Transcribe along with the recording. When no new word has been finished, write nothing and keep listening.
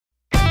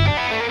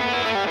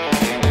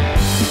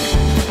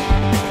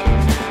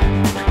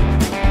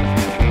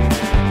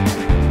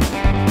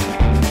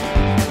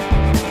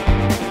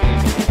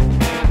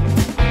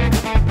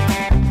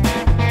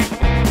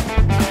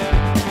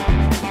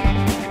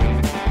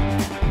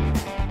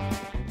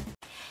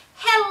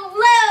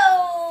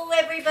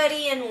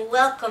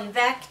welcome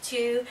back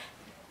to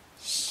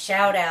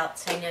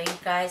Shoutouts. I know you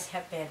guys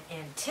have been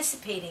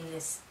anticipating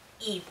this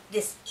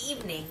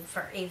evening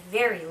for a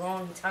very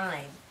long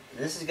time.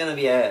 This is going to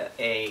be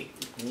a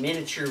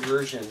miniature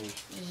version.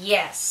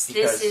 Yes,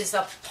 this is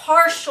a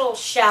partial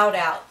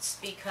Shoutouts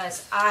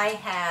because I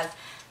have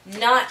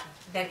not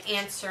been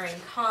answering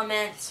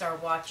comments or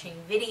watching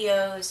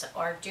videos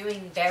or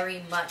doing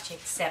very much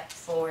except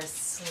for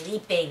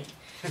sleeping.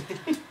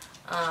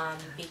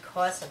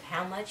 Because of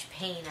how much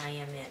pain I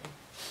am in.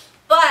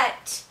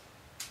 But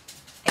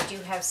I do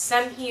have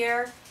some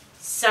here,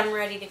 some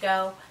ready to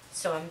go,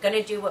 so I'm going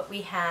to do what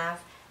we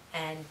have,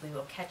 and we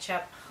will catch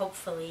up,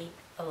 hopefully,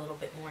 a little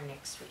bit more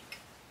next week.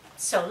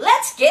 So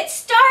let's get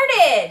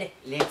started!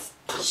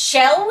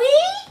 Shall we?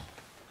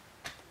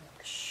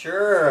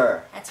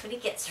 Sure. That's what he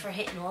gets for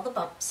hitting all the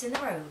bumps in the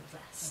road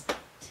last night.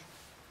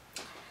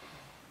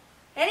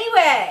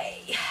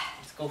 Anyway.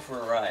 Let's go for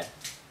a ride.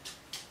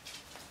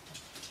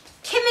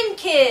 Kim and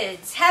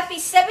Kids, happy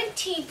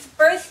 17th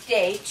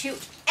birthday to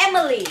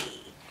Emily.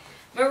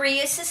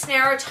 Maria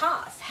Cisnero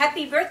Toth,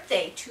 happy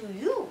birthday to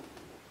you.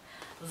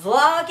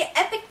 Vlog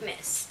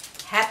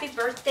Epicness, happy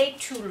birthday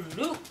to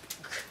Luke.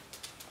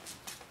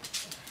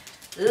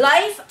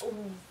 Life,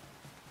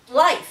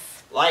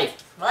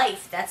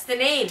 that's the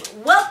name.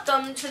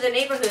 Welcome to the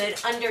neighborhood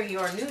under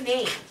your new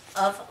name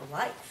of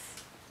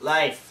Life.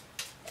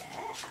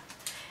 Yeah.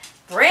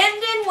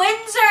 Brandon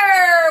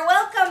Windsor,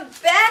 welcome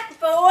back,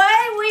 boy.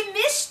 We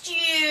missed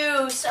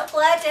you. So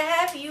glad to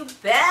have you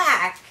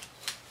back.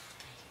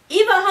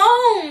 Eva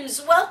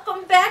Holmes,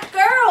 welcome back,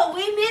 girl.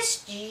 We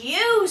missed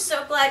you.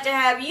 So glad to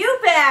have you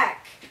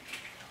back.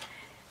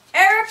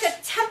 Erica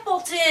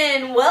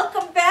Templeton,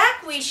 welcome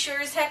back. We sure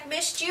as heck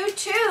missed you,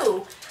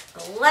 too.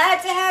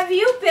 Glad to have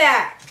you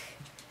back.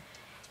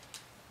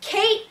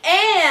 Kate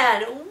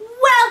Ann,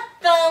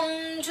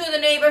 welcome to the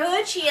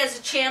neighborhood. She has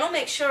a channel.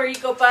 Make sure you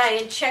go by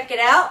and check it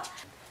out.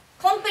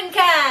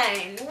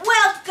 Klumpenkind,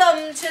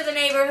 welcome to the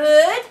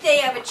neighborhood. They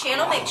have a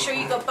channel. Make sure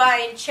you go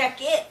by and check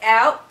it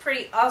out.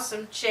 Pretty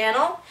awesome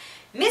channel.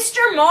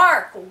 Mr.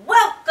 Mark,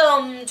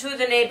 welcome to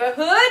the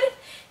neighborhood.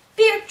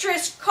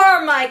 Beatrice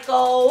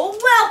Carmichael,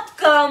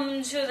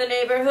 welcome to the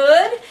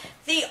neighborhood.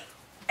 The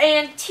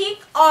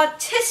Antique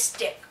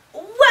Autistic,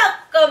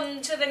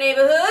 welcome to the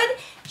neighborhood.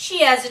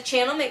 She has a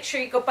channel. Make sure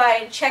you go by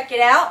and check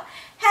it out.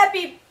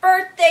 Happy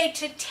birthday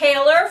to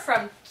Taylor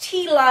from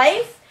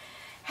T-Life.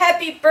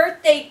 Happy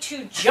birthday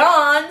to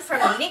John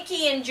from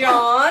Nikki and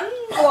John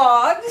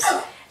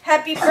Vlogs.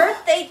 Happy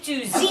birthday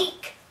to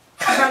Zeke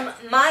from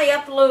My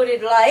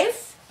Uploaded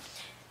Life.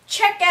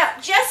 Check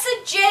out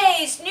Jessa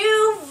J's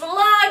new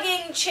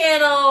vlogging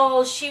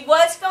channel. She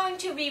was going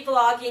to be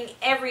vlogging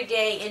every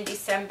day in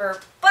December,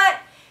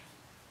 but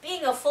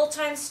being a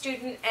full-time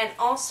student and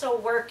also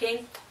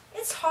working,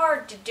 it's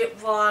hard to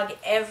vlog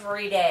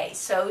every day.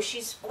 So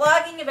she's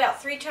vlogging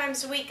about 3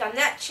 times a week on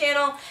that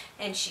channel,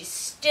 and she's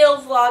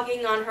still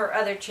vlogging on her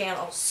other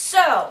channel.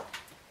 So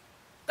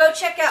go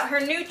check out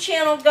her new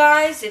channel,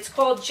 guys. It's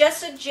called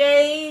Jessa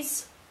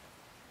J's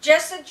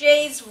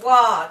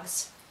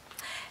Vlogs.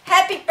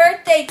 Happy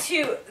birthday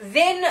to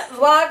Vin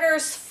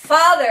Vlogger's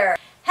father.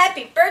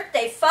 Happy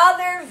birthday,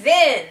 Father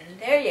Vin.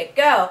 There you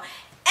go.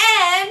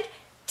 And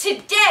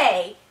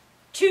today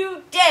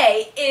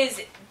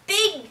is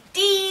Big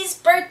D's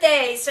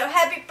birthday. So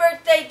happy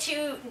birthday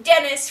to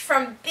Dennis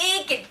from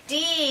Big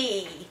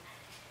D.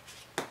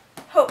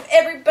 Hope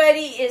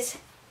everybody is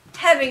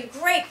having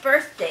great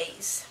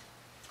birthdays.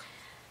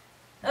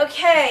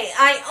 Okay,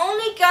 I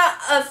only got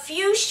a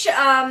few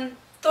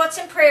thoughts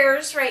and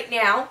prayers right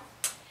now.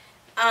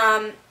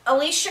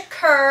 Alicia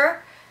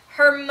Kerr,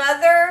 her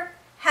mother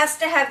has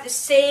to have the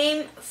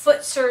same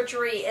foot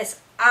surgery as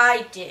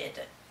I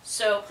did.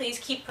 So please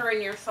keep her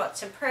in your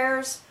thoughts and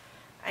prayers.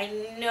 I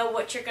know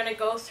what you're going to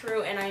go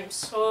through, and I'm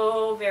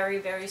so very,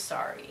 very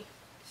sorry.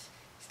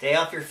 Stay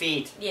off your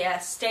feet. Yeah,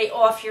 stay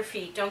off your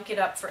feet. Don't get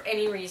up for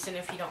any reason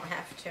if you don't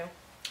have to.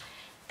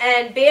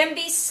 And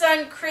Bambi's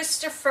son,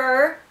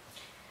 Christopher,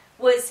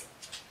 is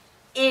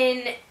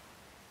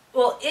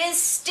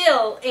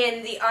still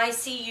in the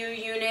ICU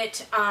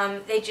unit.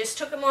 They just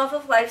took him off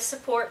of life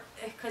support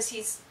because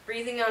he's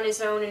breathing on his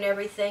own and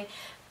everything.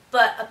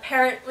 But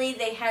apparently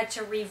they had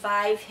to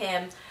revive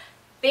him.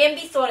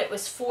 Bambi thought it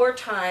was 4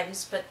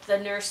 times, but the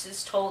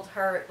nurses told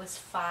her it was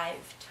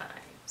 5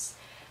 times.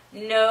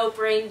 No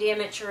brain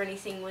damage or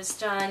anything was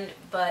done,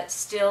 but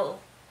still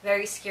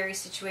very scary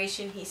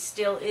situation. He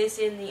still is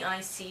in the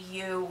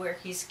ICU where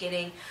he's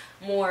getting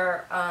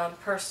more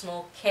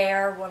personal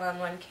care,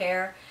 one-on-one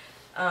care.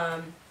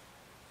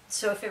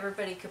 So if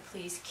everybody could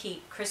please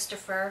keep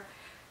Christopher,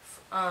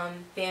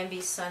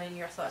 Bambi's son, in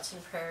your thoughts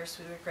and prayers,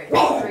 we would greatly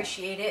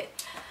appreciate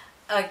it.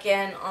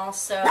 Again,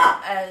 also,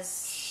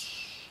 as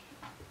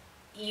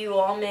you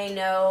all may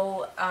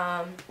know,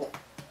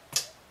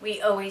 we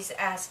always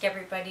ask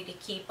everybody to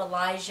keep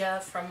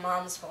Elijah from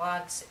Mom's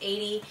Vlogs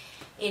 80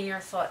 in your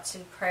thoughts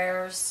and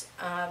prayers.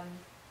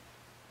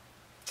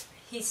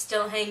 He's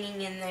still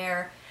hanging in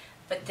there,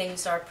 but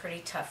things are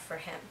pretty tough for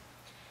him.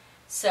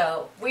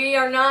 So we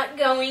are not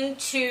going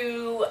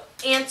to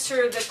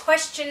answer the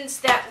questions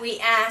that we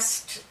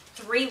asked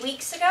 3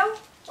 weeks ago,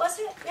 was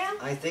it? Yeah?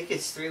 I think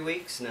it's 3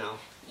 weeks now.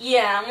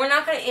 Yeah, we're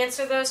not going to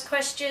answer those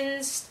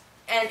questions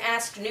and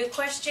ask new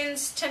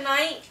questions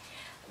tonight.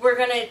 We're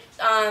going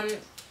to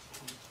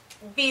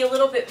be a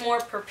little bit more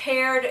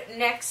prepared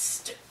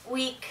next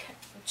week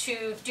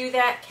to do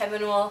that.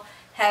 Kevin will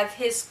have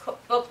his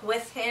book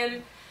with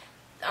him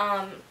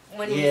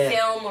when we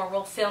film, or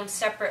we'll film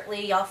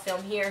separately. I'll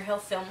film here, he'll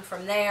film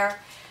from there.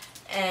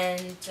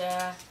 And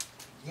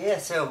yeah,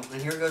 so,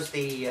 and here goes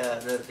the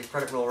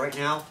credit roll right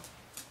now.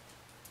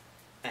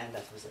 And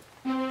that was it.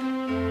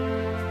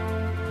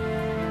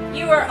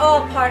 You are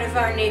all part of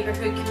our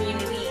neighborhood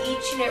community,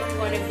 each and every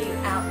one of you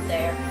out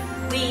there.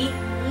 We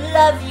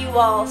love you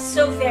all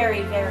so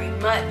very, very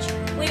much.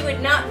 We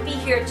would not be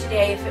here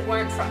today if it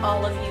weren't for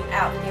all of you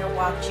out there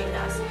watching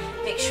us.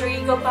 Make sure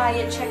you go by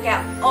and check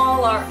out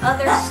all our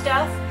other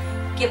stuff.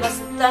 Give us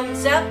a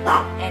thumbs up,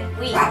 and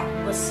we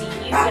will see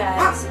you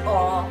guys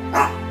all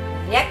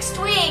next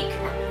week.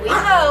 We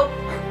hope,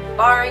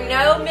 barring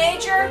no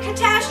major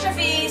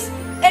catastrophes,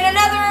 in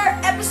another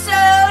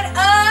episode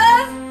of